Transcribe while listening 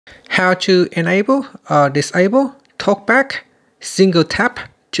How to enable or disable Talkback Single Tap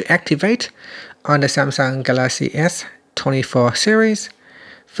to activate on the Samsung Galaxy S24 series.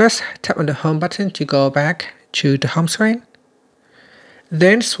 First, tap on the home button to go back to the home screen.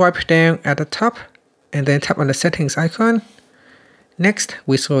 Then swipe down at the top and then tap on the settings icon. Next,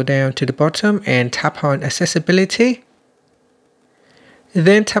 we scroll down to the bottom and tap on accessibility.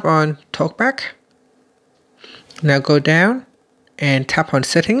 Then tap on Talkback. Now go down and tap on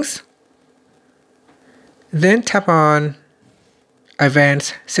settings. Then tap on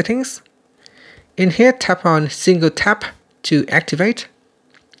advanced settings. In here, tap on single tap to activate.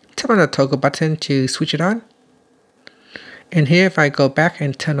 Tap on the toggle button to switch it on. And here, if I go back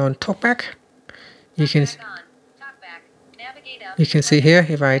and turn on Talkback, you can see here,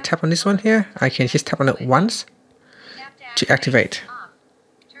 if I tap on this one here, I can just tap on it once to activate.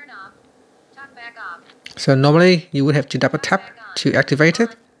 So normally you would have to double tap to activate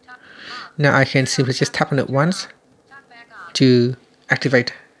it. Now I can simply just tap on it once to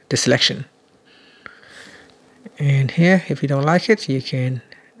activate the selection. And here, if you don't like it, you can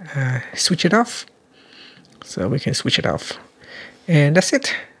switch it off. So we can switch it off. And that's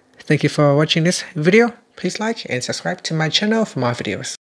it. Thank you for watching this video. Please like and subscribe to my channel for more videos.